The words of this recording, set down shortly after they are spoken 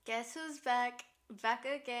Guess who's back? Back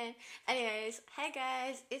again. Anyways, hey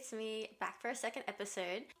guys, it's me back for a second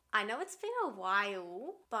episode. I know it's been a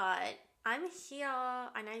while, but I'm here.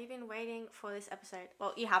 I know you've been waiting for this episode.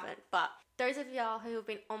 Well, you haven't, but those of y'all who have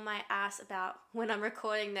been on my ass about when I'm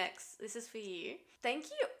recording next, this is for you. Thank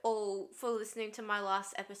you all for listening to my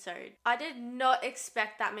last episode. I did not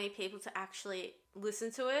expect that many people to actually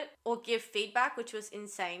listen to it or give feedback, which was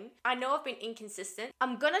insane. I know I've been inconsistent.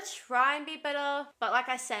 I'm gonna try and be better, but like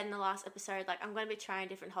I said in the last episode, I'm gonna be trying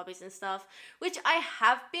different hobbies and stuff, which I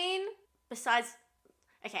have been, besides,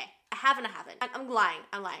 okay, I have and I haven't. I'm lying.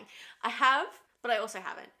 I have, but I also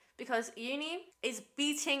haven't, because uni is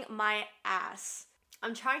beating my ass.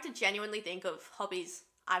 I'm trying to genuinely think of hobbies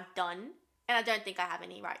I've done, and I don't think I have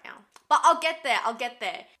any right now. But I'll get there.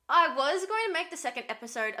 I was going to make the second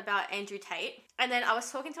episode about Andrew Tate, and then I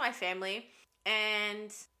was talking to my family,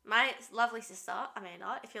 and my lovely sister,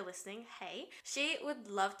 Amanda, if you're listening, hey, she would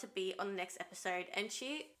love to be on the next episode, and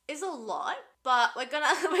she is a lot, but we're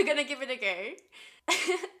gonna give it a go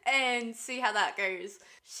and see how that goes.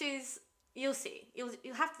 You'll see.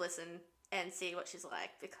 You'll have to listen and see what she's like,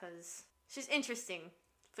 because she's interesting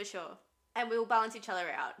for sure. And we'll balance each other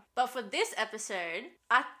out. But for this episode,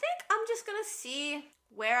 I think I'm just gonna see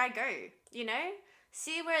where I go,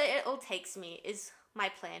 See where it all takes me is my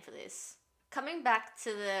plan for this. Coming back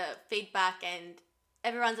to the feedback and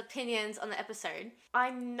everyone's opinions on the episode,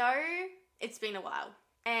 I know it's been a while.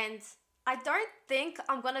 And I don't think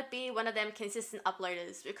I'm gonna be one of them consistent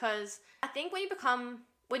uploaders, because I think when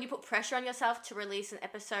you put pressure on yourself to release an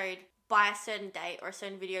episode by a certain date or a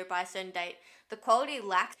certain video by a certain date, the quality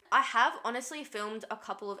lacks. I have honestly filmed a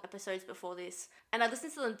couple of episodes before this, and I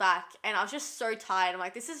listened to them back, and I was just so tired. I'm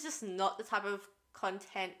like, this is just not the type of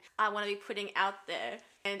content I want to be putting out there,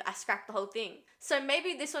 and I scrapped the whole thing. So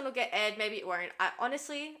maybe this one will get aired, maybe it won't. I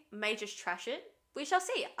honestly may just trash it. We shall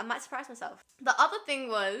see. I might surprise myself. The other thing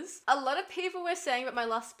was, a lot of people were saying about my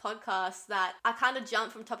last podcast that I kind of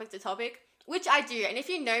jump from topic to topic, which I do. And if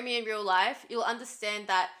you know me in real life, you'll understand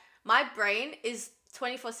that my brain is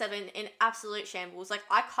 24/7 in absolute shambles.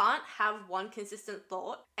 I can't have one consistent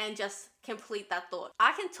thought and just complete that thought.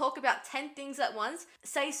 I can talk about 10 things at once,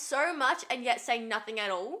 say so much, and yet say nothing at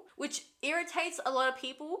all, which irritates a lot of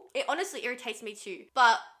people. It honestly irritates me too.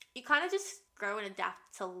 But you kind of just grow and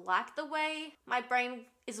adapt to like the way my brain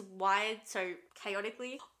is wired so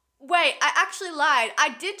chaotically. Wait, I actually lied. I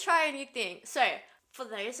did try a new thing. So, for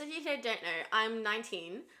those of you who don't know, I'm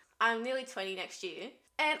 19. I'm nearly 20 next year.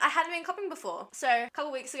 And I hadn't been clubbing before. So a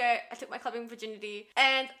couple weeks ago, I took my clubbing virginity.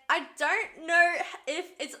 And I don't know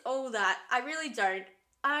if it's all that. I really don't.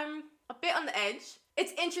 I'm a bit on the edge.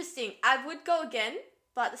 It's interesting. I would go again.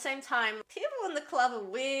 But at the same time, people in the club are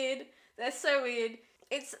weird. They're so weird.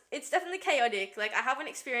 It's definitely chaotic. I haven't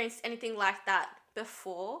experienced anything like that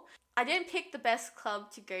before. I didn't pick the best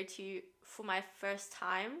club to go to for my first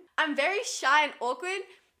time. I'm very shy and awkward.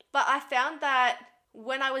 But I found that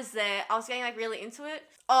when I was there, I was getting really into it.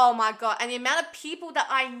 Oh my god. And the amount of people that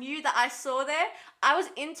I knew that I saw there, I was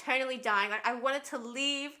internally dying. I wanted to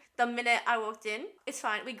leave the minute I walked in. It's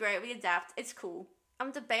fine. We grow. We adapt. It's cool.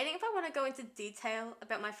 I'm debating if I want to go into detail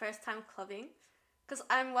about my first time clubbing, because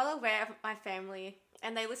I'm well aware of my family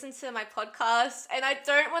and they listen to my podcast and I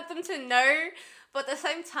don't want them to know. But at the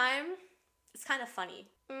same time, it's kind of funny.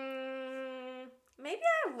 Maybe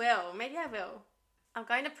I will. I'm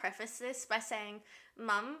going to preface this by saying,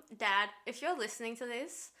 Mum, Dad, if you're listening to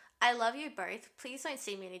this, I love you both. Please don't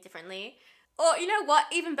see me any differently. Or you know what?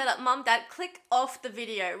 Even better, Mum, Dad, click off the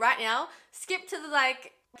video right now. Skip to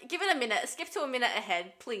give it a minute. Skip to a minute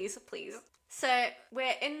ahead. Please. So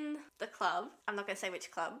we're in the club. I'm not going to say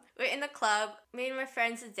which club. We're in the club. Me and my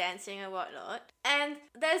friends are dancing and whatnot. And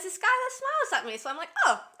there's this guy that smiles at me. So I'm like,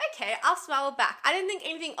 oh, okay, I'll smile back. I didn't think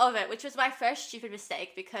anything of it, which was my first stupid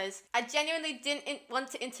mistake, because I genuinely didn't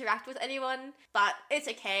want to interact with anyone. But it's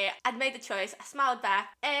okay. I'd made the choice. I smiled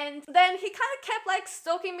back. And then he kind of kept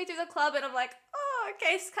stalking me through the club. And I'm like, oh,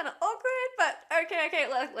 okay, it's kind of awkward. But okay,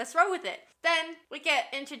 let's roll with it. Then we get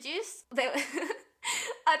introduced.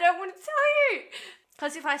 I don't want to tell you,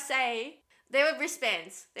 because if I say, they were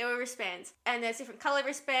wristbands, and there's different color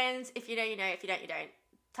wristbands. If you know, you know. If you don't, you don't.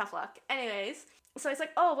 Tough luck. Anyways, so he's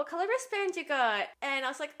like, oh, what color wristband you got? And I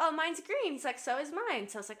was like, oh, mine's green. He's like, so is mine.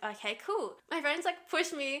 So I was like, okay, cool. My friends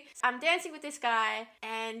pushed me. I'm dancing with this guy,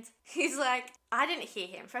 and he's like, I didn't hear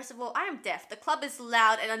him. First of all, I am deaf. The club is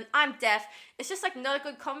loud, and I'm deaf. It's just not a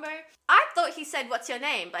good combo. I thought he said, what's your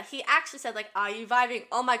name? But he actually said are you vibing?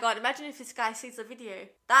 Oh my god, imagine if this guy sees the video.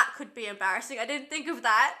 That could be embarrassing. I didn't think of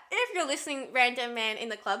that. If you're listening, random man in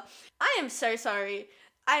the club, I am so sorry.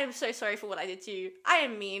 I am so sorry for what I did to you. I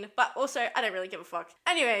am mean, but also I don't really give a fuck.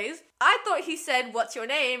 Anyways, I thought he said, what's your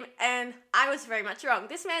name? And I was very much wrong.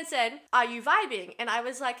 This man said, are you vibing? And I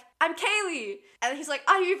was like, I'm Kaylee. And he's like,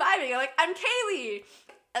 are you vibing? I'm like, I'm Kaylee.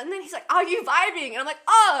 And then he's like, are you vibing? And I'm like,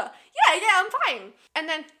 oh, yeah, I'm fine. And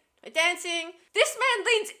then we're dancing. This man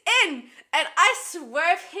leans in and I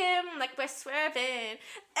swerve him, like we're swerving,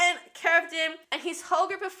 and curved him, and his whole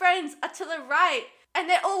group of friends are to the right. And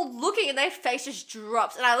they're all looking and their face just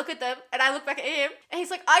drops. And I look at them and I look back at him and he's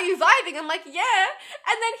like, are you vibing? I'm like, yeah.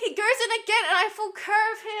 And then he goes in again and I full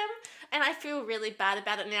curve him. And I feel really bad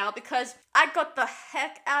about it now because I got the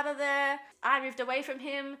heck out of there. I moved away from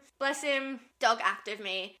him. Bless him. Dog acted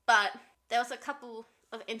me. But there was a couple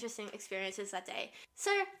of interesting experiences that day. So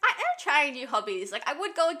I am trying new hobbies. Like I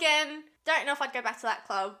would go again. Don't know if I'd go back to that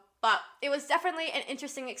club. But it was definitely an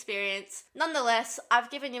interesting experience. Nonetheless,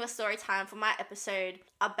 I've given you a story time for my episode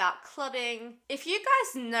about clubbing. If you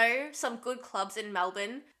guys know some good clubs in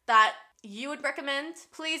Melbourne that you would recommend,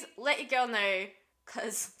 please let your girl know,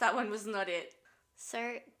 because that one was not it.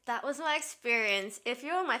 So that was my experience. If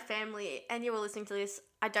you're my family and you were listening to this,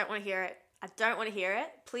 I don't want to hear it. I don't want to hear it.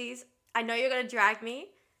 Please, I know you're going to drag me.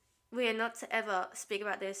 We are not to ever speak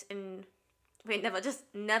about this and we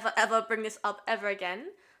never ever bring this up ever again.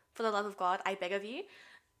 For the love of God, I beg of you.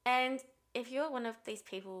 And if you're one of these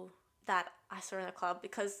people that I saw in a club,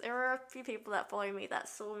 because there are a few people that follow me that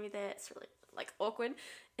saw me there, it's really like awkward.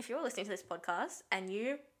 If you're listening to this podcast and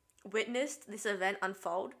you witnessed this event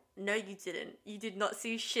unfold, no you didn't. You did not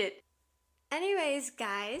see shit. Anyways,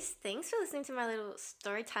 guys, thanks for listening to my little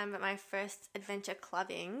story time about my first adventure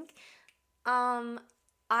clubbing.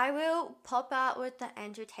 I will pop out with the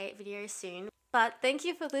Andrew Tate video soon. But thank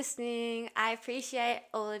you for listening. I appreciate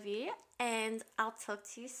all of you, and I'll talk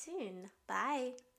to you soon. Bye.